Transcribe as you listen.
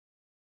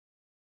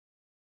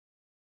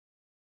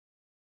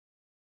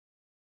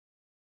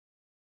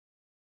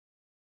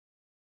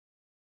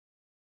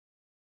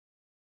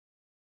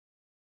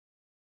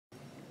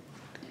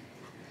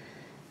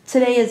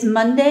Today is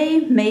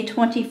Monday, May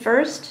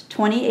 21st,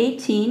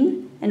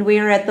 2018, and we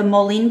are at the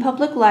Moline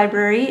Public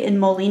Library in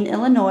Moline,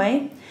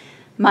 Illinois.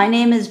 My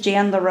name is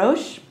Jan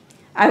LaRoche.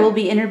 I will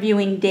be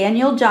interviewing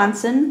Daniel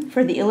Johnson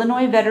for the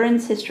Illinois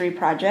Veterans History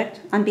Project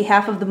on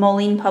behalf of the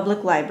Moline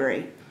Public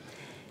Library.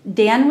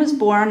 Dan was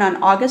born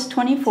on August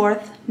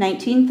 24th,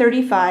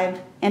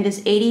 1935, and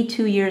is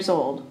 82 years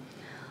old.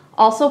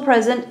 Also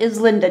present is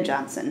Linda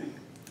Johnson.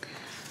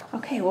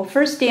 Okay, well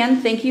first,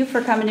 Dan, thank you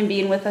for coming and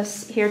being with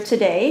us here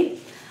today.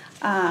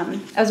 I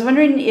was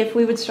wondering if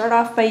we would start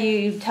off by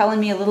you telling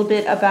me a little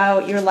bit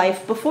about your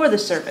life before the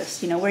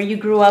service, where you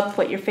grew up,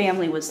 what your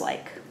family was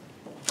like.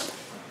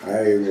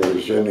 I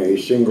was in a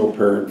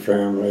single-parent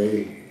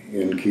family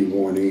in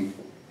Kewanee.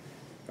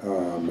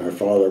 My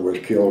father was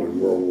killed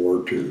in World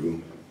War II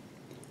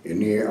in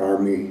the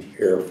Army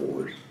Air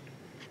Force.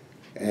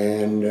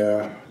 And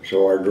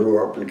so I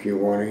grew up in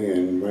Kewanee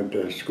and went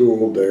to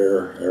school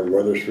there at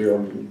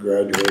Wethersfield,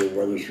 graduated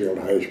Wethersfield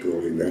High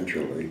School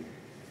eventually.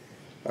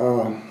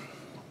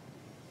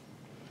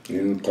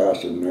 In the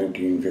class of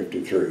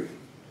 1953.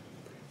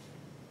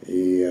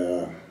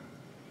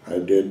 I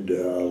did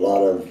a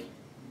lot of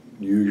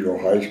usual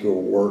high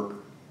school work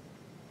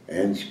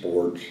and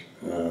sports,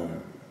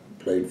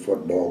 played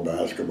football,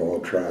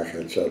 basketball, track,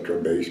 etc.,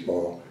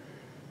 baseball,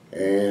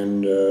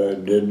 and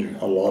did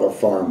a lot of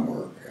farm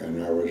work.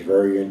 And I was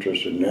very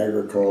interested in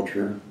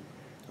agriculture.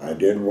 I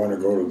did want to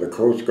go to the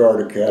Coast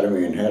Guard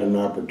Academy and had an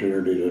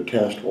opportunity to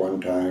test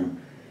one time,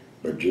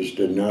 but just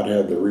did not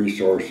have the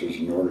resources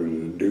in order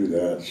to do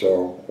that,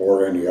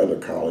 or any other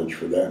college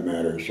for that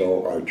matter.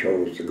 So I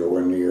chose to go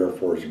in the Air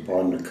Force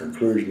upon the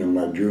conclusion of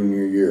my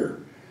junior year.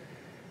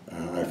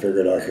 I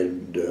figured I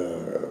could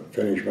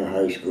finish my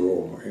high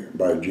school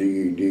by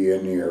GED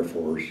in the Air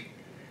Force.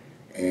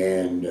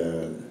 And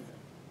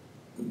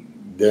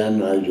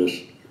then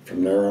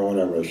from there on,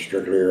 I was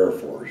strictly Air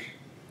Force.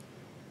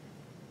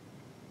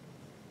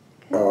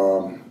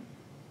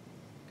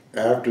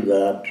 After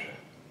that,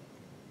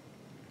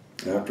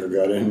 after I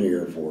got in the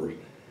Air Force,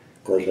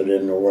 of course I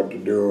didn't know what to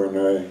do,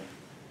 and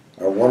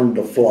I wanted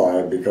to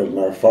fly because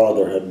my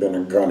father had been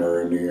a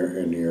gunner in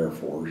the Air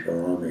Force,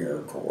 or Army Air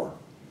Corps.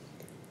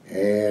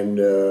 And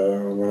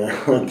when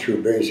I went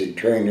through basic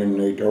training,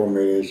 they told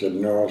me, they said,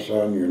 "No,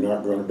 son, you're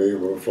not going to be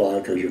able to fly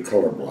because you're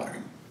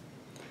colorblind."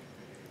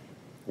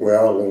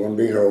 Well, lo and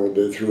behold,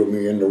 they threw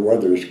me into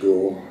weather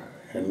school,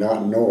 and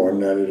not knowing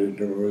that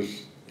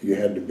you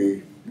had to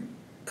be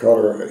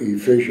color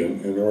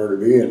efficient in order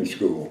to be in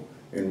school,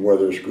 in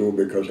weather school,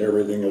 because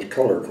everything is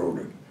color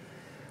coded.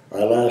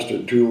 I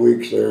lasted 2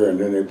 weeks there, and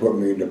then they put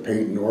me into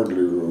paint and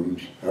orderly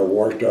rooms. I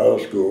walked out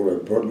of school. They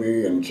put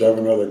me and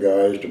 7 other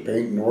guys to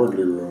paint and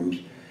orderly rooms,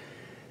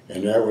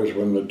 and that was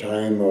when the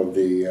time of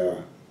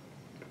the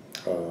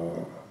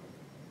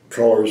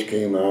colors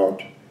came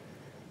out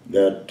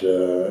that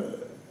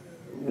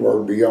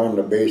were beyond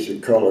the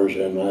basic colors,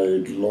 and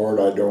Lord,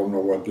 I don't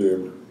know what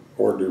the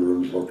orderly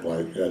rooms looked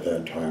like at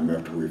that time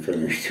after we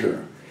finished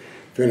with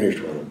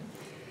them.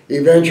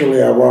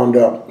 Eventually I wound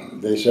up,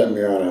 they sent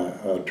me on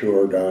a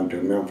tour down to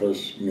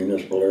Memphis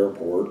Municipal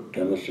Airport,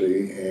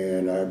 Tennessee,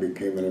 and I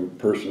became a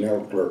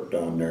personnel clerk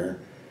down there.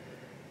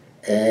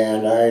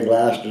 And I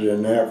lasted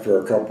in that for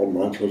a couple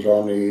months, was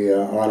on the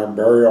honor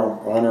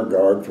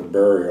guard for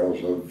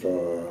burials of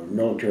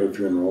military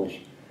funerals.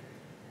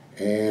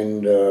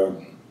 And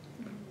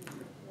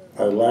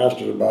I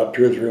lasted about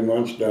 2 or 3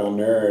 months down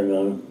there, and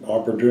an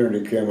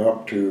opportunity came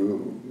up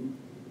to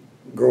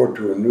go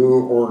to a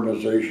new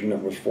organization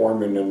that was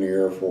forming in the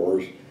Air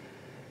Force.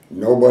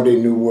 Nobody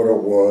knew what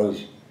it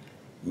was.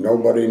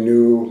 Nobody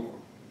knew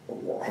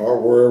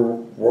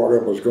what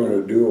it was going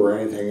to do or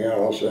anything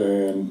else.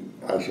 And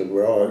I said,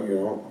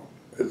 well,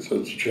 it's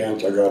a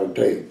chance I got to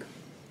take.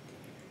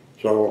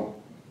 So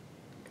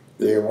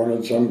they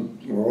wanted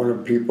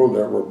people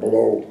that were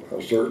below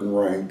a certain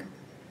rank,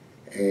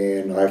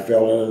 and I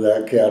fell into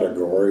that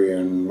category.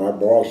 And my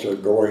boss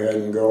said, "Go ahead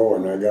and go,"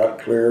 and I got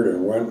cleared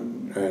and went.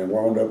 And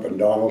wound up in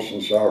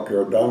Donaldson, South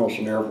Carolina,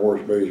 Donaldson Air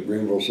Force Base,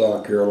 Greenville,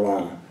 South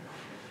Carolina.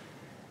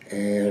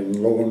 And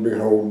lo and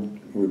behold,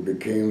 we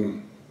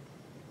became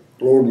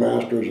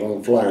loadmasters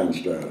on flying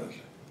status.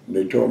 And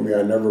they told me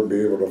I'd never be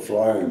able to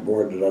fly, and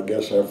boy, did I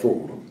guess I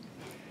fooled them.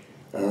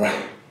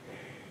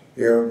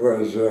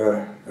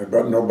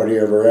 But nobody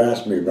ever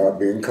asked me about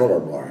being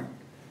colorblind.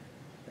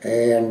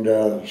 And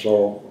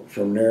so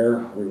from there,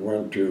 I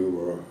went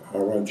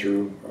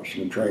through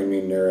some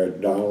training there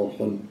at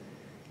Donaldson.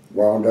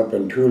 Wound up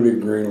in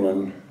Thule,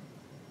 Greenland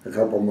a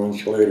couple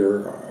months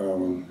later.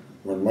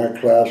 When my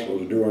class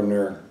was doing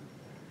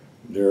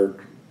their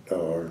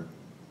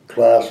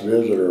class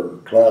visit or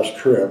class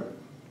trip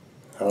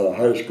out of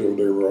high school,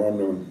 they were on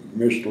the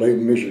Lake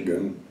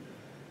Michigan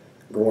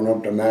going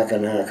up to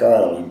Mackinac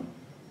Island,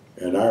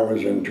 and I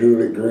was in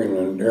Thule,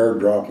 Greenland,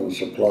 airdropping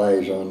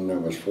supplies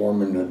that was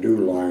forming the dew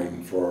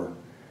line for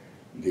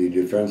the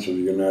defense of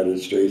the United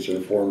States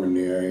and forming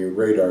the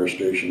radar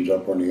stations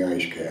up on the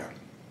ice cap.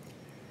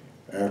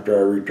 After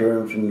I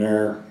returned from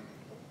there,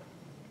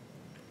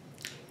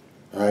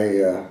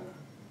 I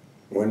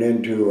went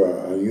into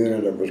a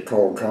unit that was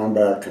called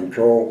Combat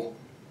Control,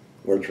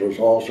 which was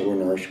also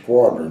in our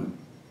squadron.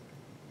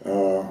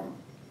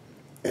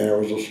 And it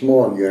was a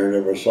small unit.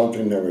 It was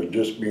something that was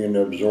just being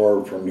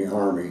absorbed from the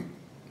Army.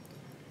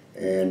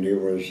 And it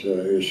was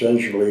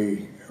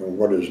essentially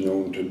what is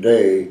known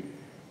today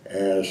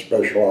as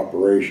Special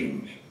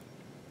Operations.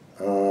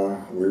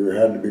 We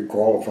had to be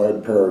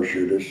qualified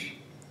parachutists.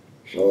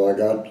 So I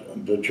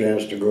got the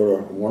chance to go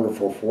to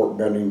wonderful Fort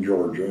Benning,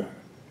 Georgia.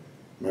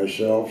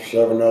 Myself,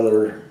 7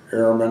 other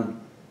airmen,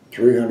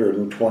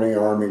 320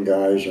 Army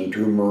guys, and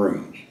 2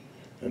 Marines.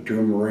 The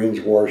 2 Marines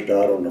washed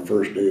out on the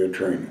first day of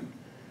training.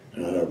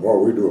 And I thought, well,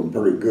 we're doing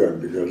pretty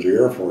good because the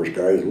Air Force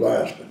guys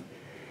lasted.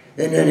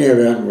 In any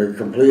event, we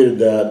completed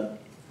that,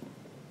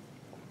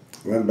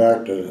 went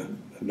back to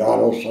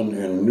Donaldson,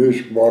 and a new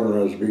squadron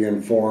was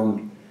being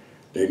formed.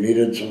 They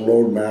needed some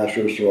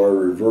loadmasters, so I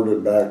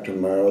reverted back to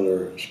my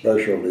other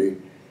specialty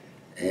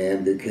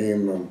and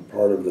became a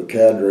part of the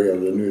cadre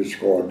of the new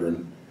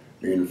squadron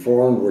being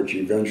formed, which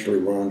eventually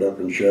wound up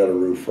in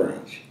Châteauroux,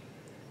 France.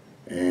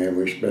 And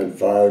we spent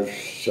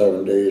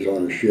 5-7 days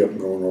on a ship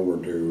going over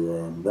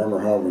to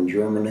Bremerhaven,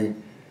 Germany,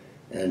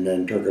 and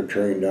then took a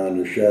train down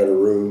to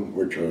Châteauroux,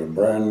 which was a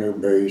brand new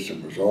base.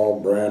 It was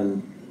all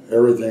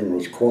everything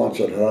was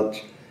Quonset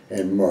huts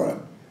and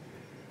mud.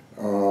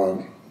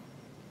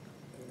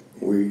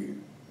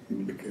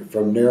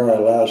 From there I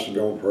lasted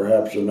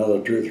perhaps another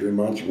 2 or 3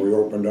 months, and we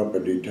opened up a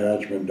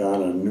detachment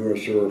down in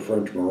Nouadhibou,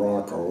 French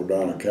Morocco,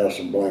 down in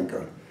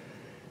Casablanca.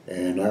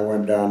 And I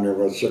went down there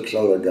with 6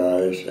 other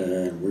guys,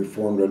 and we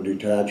formed a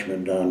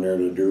detachment down there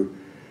to do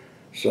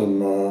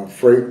some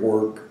freight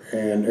work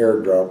and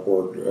airdrop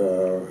work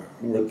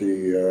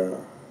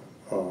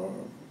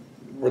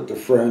with the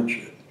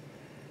French.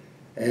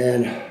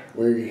 And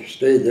we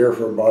stayed there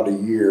for about a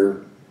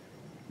year.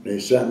 They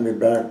sent me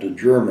back to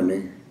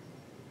Germany,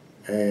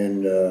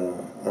 and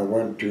I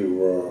went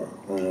to,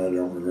 I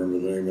don't remember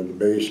the name of the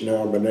base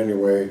now, but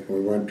anyway,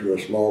 we went to a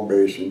small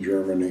base in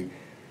Germany.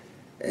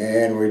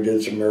 And we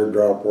did some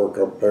airdrop work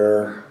up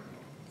there,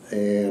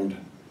 and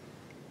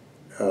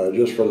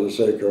just for the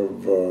sake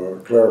of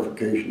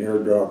clarification,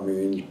 airdrop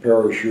means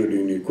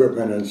parachuting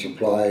equipment and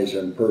supplies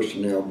and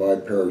personnel by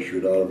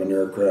parachute out of an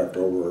aircraft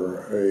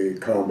over a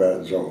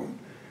combat zone.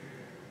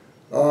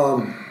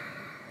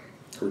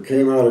 We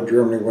came out of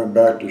Germany, went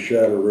back to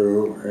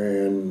Châteauroux,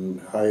 and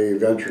I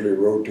eventually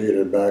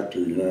rotated back to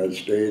the United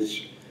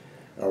States.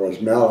 I was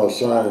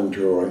malassigned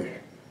to an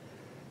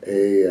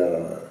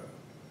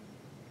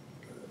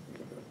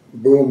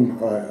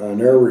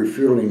air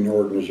refueling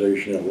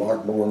organization at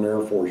Lockbourne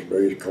Air Force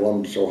Base,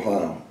 Columbus,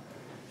 Ohio.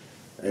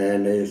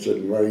 And they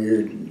said, well,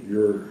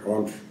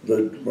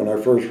 when I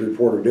first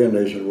reported in,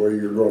 they said, well,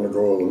 you're going to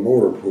go to the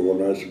motor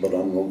pool. And I said, but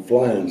I'm on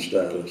flying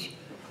status.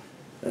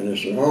 And they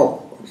said,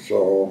 oh.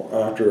 So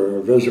after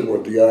a visit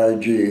with the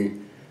IG,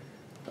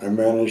 I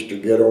managed to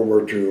get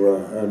over to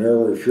an air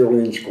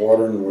refueling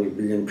squadron and was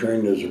being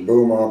trained as a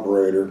boom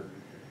operator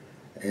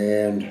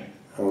and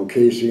on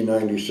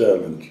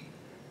KC-97s.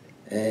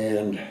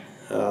 And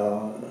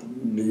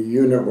the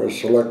unit was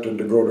selected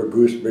to go to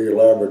Goose Bay,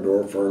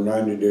 Labrador for a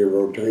 90-day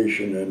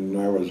rotation, and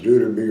I was due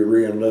to be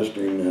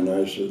re-enlisting, and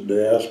I said,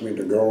 they asked me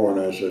to go, and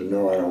I said,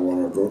 no, I don't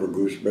want to go to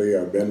Goose Bay.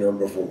 I've been there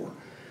before.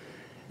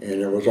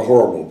 And it was a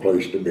horrible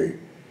place to be,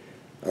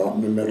 out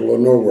in the middle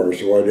of nowhere,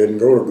 so I didn't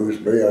go to Goose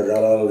Bay. I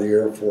got out of the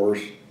Air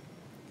Force,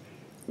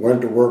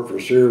 went to work for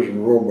Sears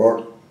and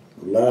Roebuck,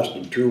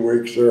 lasted 2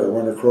 weeks there. I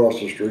went across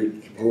the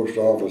street to the post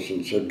office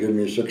and said, give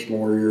me 6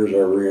 more years, I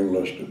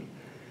re-enlisted.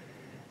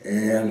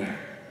 And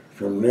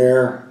from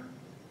there,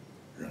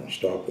 I'm going to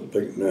stop and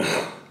think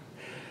now.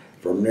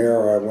 From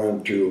there I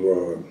went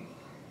to,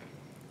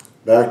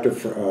 went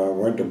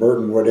to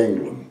Burtonwood,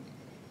 England.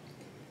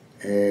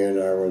 And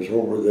I was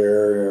over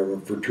there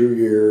for 2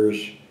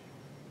 years.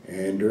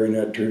 And during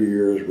that 2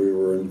 years, we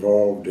were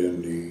involved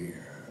in the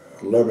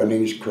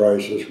Lebanese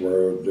crisis,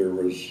 where we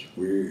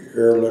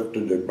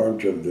airlifted a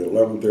bunch of the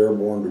 11th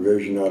Airborne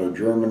Division out of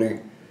Germany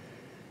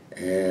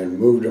and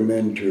moved them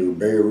into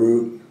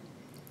Beirut.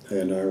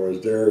 And I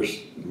was there,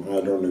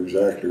 I don't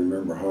exactly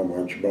remember how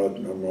much, about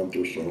a month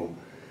or so.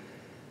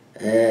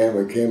 And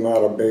we came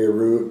out of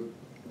Beirut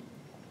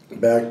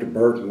back to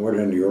Burtonwood,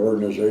 and the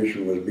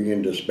organization was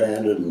being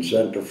disbanded and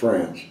sent to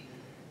France.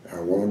 I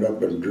wound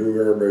up in Dreux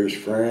Air Base,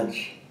 France,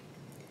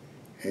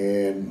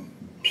 and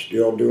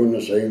still doing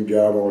the same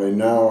job, only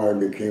now I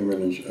became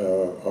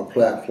a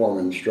platform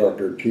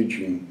instructor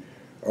teaching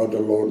other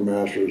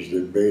loadmasters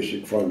the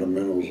basic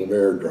fundamentals of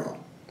airdrop.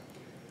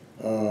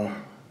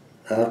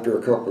 After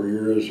a couple of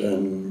years,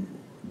 and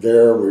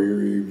there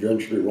we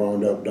eventually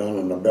wound up down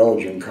in the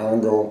Belgian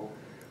Congo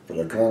for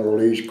the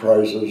Congolese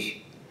crisis,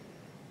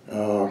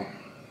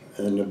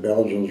 and the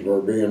Belgians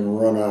were being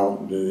run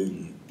out.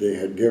 They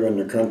had given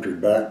the country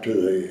back to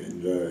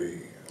the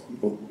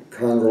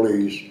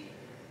Congolese,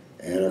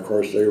 and of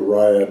course they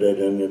rioted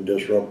and it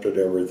disrupted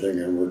everything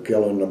and were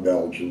killing the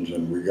Belgians,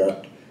 and we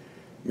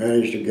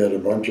managed to get a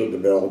bunch of the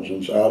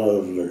Belgians out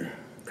of the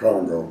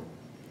Congo.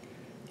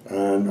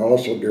 And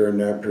also during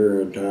that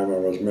period of time, I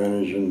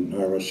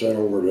was sent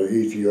over to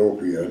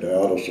Ethiopia,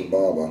 to Addis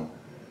Ababa,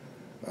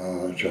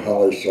 to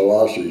Haile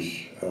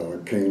Selassie's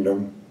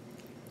kingdom,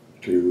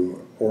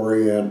 to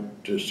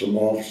orient to some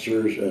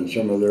officers and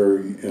some of their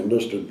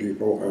enlisted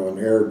people on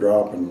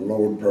airdrop and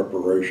load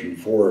preparation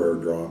for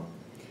airdrop.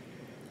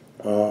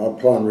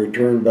 Upon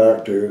return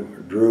back to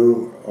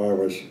Drew, I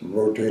was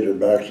rotated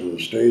back to the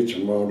States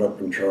and wound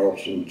up in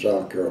Charleston,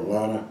 South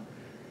Carolina.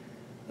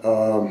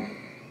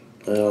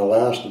 And I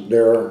lasted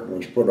there,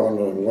 was put on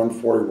the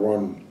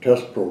 141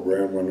 test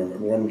program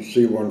when the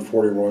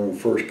C-141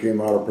 first came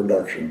out of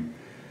production,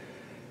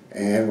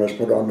 and was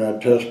put on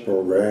that test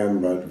program,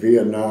 but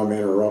Vietnam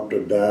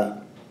interrupted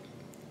that,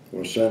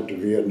 was sent to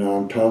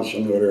Vietnam, Tan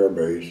Son Nhut Air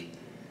Base,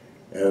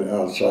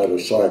 outside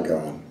of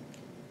Saigon,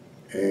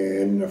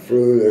 and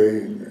flew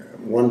the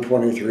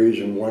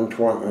 123s and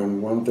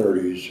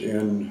 130s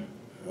in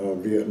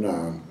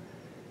Vietnam,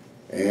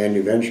 and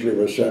eventually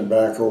was sent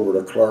back over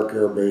to Clark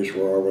Air Base,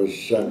 where I was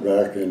sent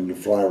back in to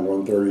fly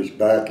 130s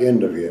back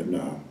into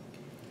Vietnam.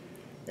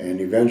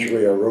 And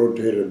eventually I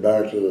rotated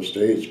back to the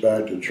States,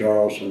 back to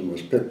Charleston,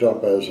 was picked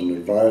up as an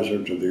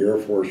advisor to the Air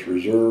Force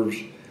Reserves,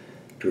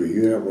 to a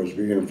unit was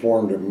being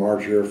formed at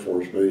March Air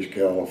Force Base,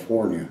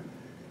 California.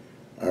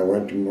 I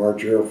went to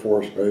March Air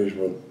Force Base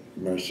with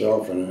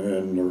myself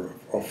and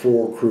a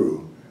full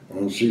crew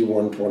on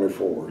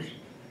C-124s.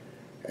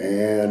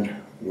 And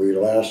we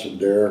lasted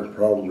there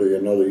probably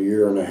another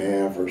year and a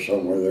half or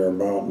somewhere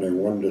thereabout, and they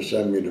wanted to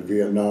send me to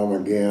Vietnam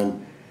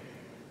again.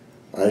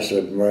 I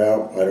said,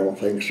 well, I don't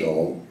think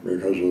so,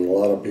 because there's a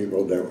lot of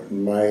people that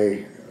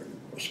my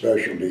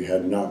specialty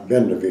had not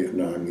been to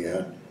Vietnam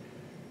yet,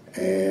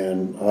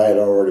 and I had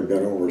already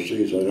been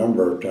overseas a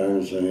number of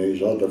times, and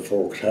these other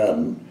folks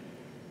hadn't.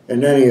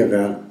 In any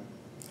event,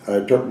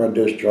 I took my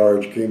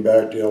discharge, came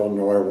back to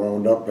Illinois,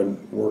 wound up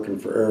working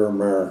for Air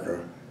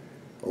America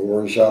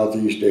over in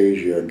Southeast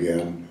Asia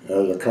again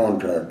as a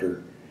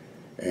contractor,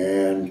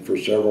 and for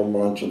several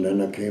months, and then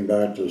I came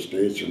back to the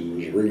States and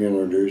was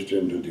reintroduced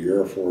into the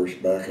Air Force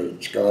back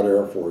at Scott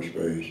Air Force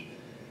Base,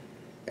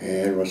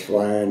 and was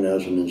flying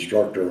as an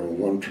instructor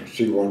on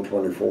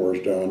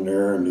C-124s down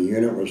there, and the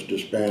unit was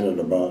disbanded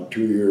about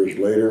 2 years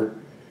later.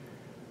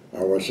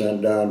 I was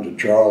sent down to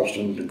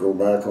Charleston to go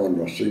back on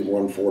the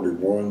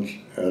C-141s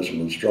as an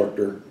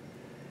instructor,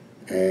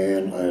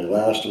 and I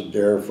lasted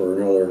there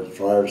for another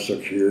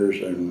 5-6 years,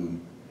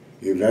 and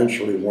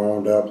eventually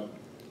wound up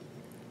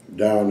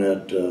down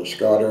at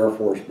Scott Air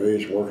Force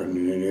Base working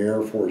in the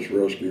Air Force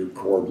Rescue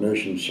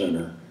Coordination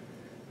Center,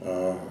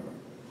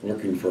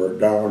 looking for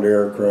downed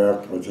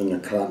aircraft within the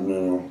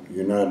continental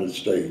United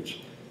States.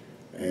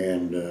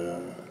 And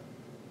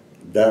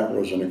that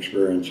was an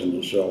experience in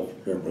itself.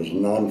 It was a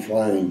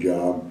non-flying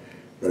job,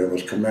 but it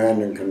was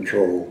command and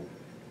control.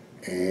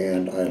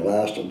 And I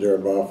lasted there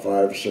about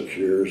 5-6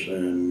 years,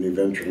 and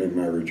eventually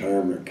my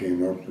retirement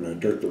came up, and I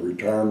took the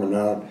retirement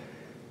out,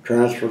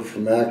 transferred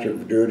from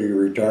active duty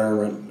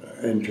retirement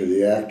into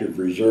the active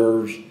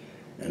reserves,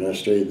 and I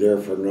stayed there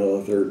for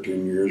another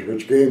 13 years,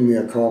 which gave me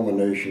a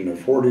culmination of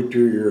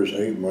 42 years,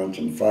 8 months,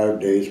 and 5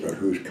 days, but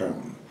who's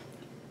counting?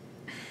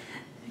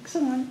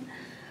 Excellent.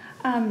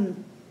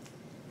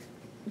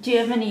 Do you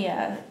have any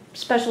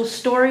special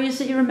stories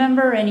that you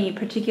remember? Any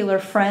particular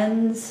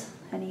friends?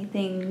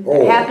 Anything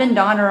that happened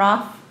on or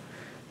off?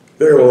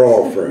 They were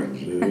all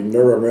friends. You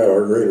never met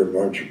a greater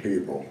bunch of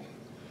people.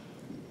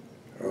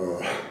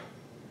 I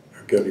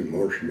get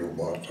emotional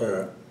about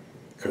that,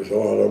 because a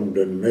lot of them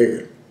didn't make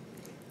it.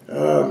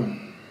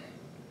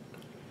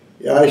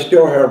 Yeah, I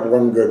still have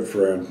one good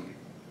friend,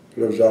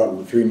 lives out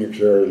in Phoenix,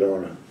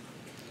 Arizona,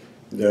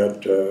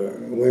 that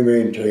we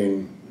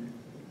maintain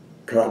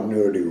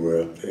continuity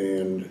with,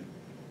 and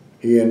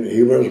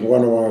he was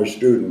one of my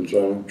students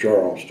on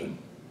Charleston,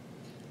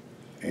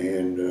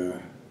 and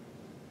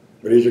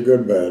but he's a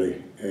good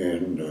buddy,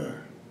 and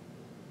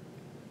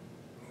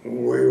we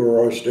were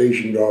all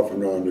stationed off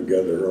and on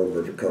together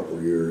over a couple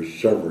of years,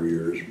 several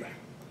years,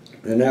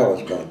 and that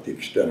was about the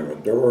extent of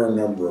it. There were a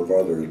number of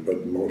others,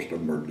 but most of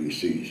them are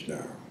deceased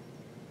now.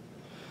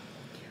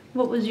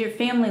 What was your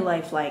family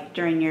life like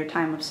during your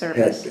time of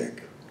service?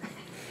 Hectic.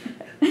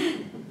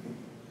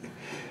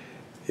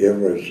 It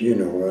was, you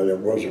know, there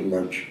wasn't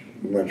much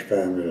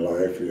family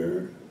life.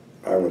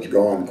 I was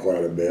gone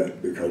quite a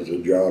bit because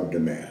of job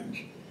demands,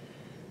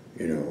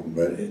 you know,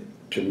 but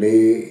to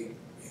me,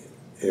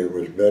 it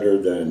was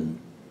better than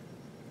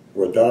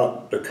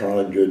without the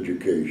college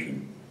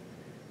education,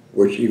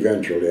 which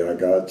eventually I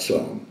got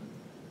some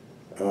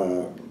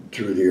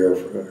through the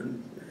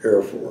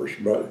Air Force,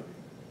 but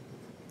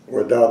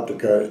without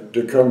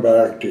to come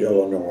back to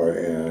Illinois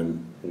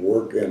and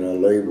work in a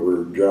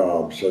labor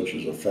job such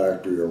as a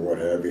factory or what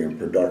have you in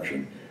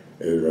production,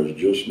 it was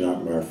just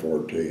not my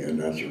forte,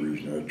 and that's the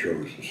reason I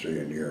chose to stay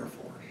in the Air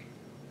Force.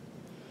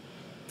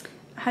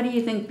 How do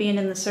you think being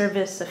in the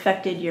service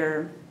affected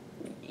your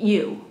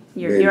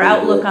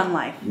outlook on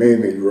life? Made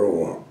me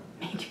grow up.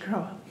 Made you grow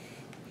up.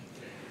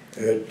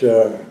 It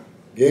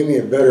gave me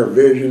a better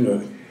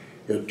vision.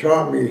 It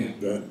taught me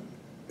that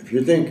if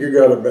you think you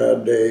got a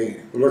bad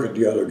day, look at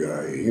the other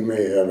guy. He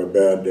may have a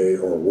bad day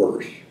or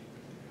worse,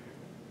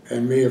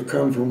 and may have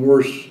come from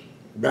worse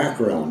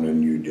background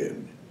than you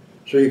did.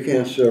 So you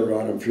can't sit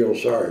around and feel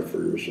sorry for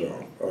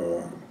yourself.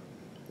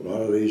 A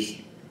lot of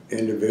these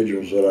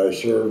individuals that I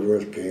served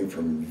with came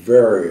from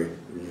very,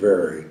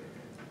 very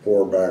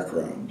poor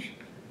backgrounds.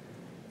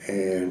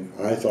 And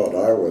I thought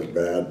I was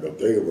bad, but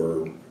they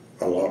were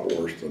a lot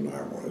worse than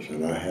I was.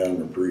 And I had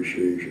an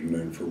appreciation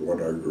then for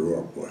what I grew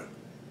up with,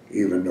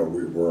 even though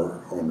we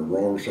were on the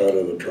wrong side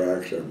of the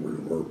tracks and we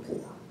were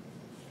poor.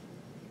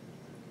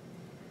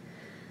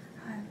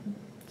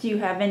 Do you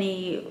have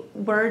any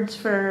words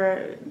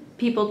for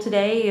people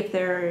today if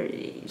they're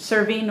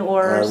serving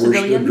or civilians? I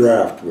wish the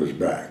draft was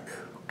back.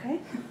 Okay.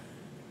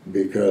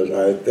 Because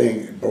I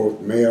think both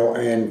male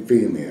and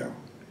female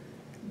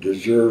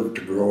deserve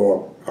to grow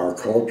up. Our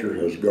culture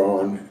has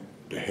gone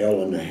to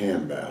hell in a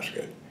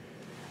handbasket.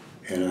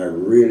 And I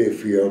really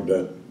feel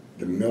that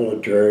the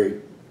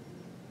military,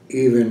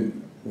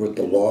 even with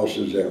the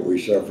losses that we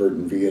suffered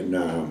in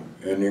Vietnam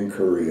and in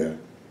Korea,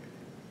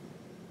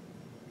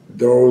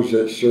 those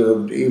that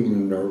served,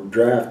 even the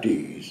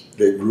draftees,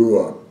 they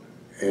grew up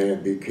and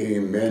it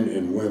became men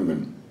and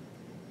women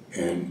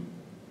and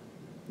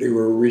they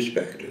were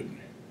respected.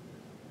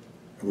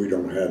 We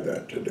don't have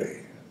that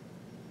today.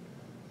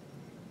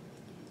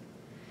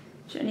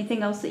 Is there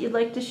anything else that you'd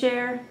like to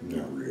share?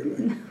 Not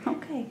really.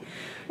 Okay.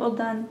 Well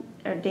done,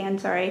 or Dan,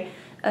 sorry.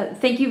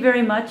 Thank you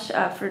very much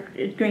for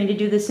agreeing to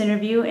do this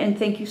interview, and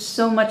thank you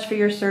so much for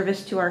your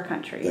service to our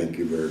country. Thank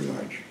you very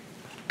much.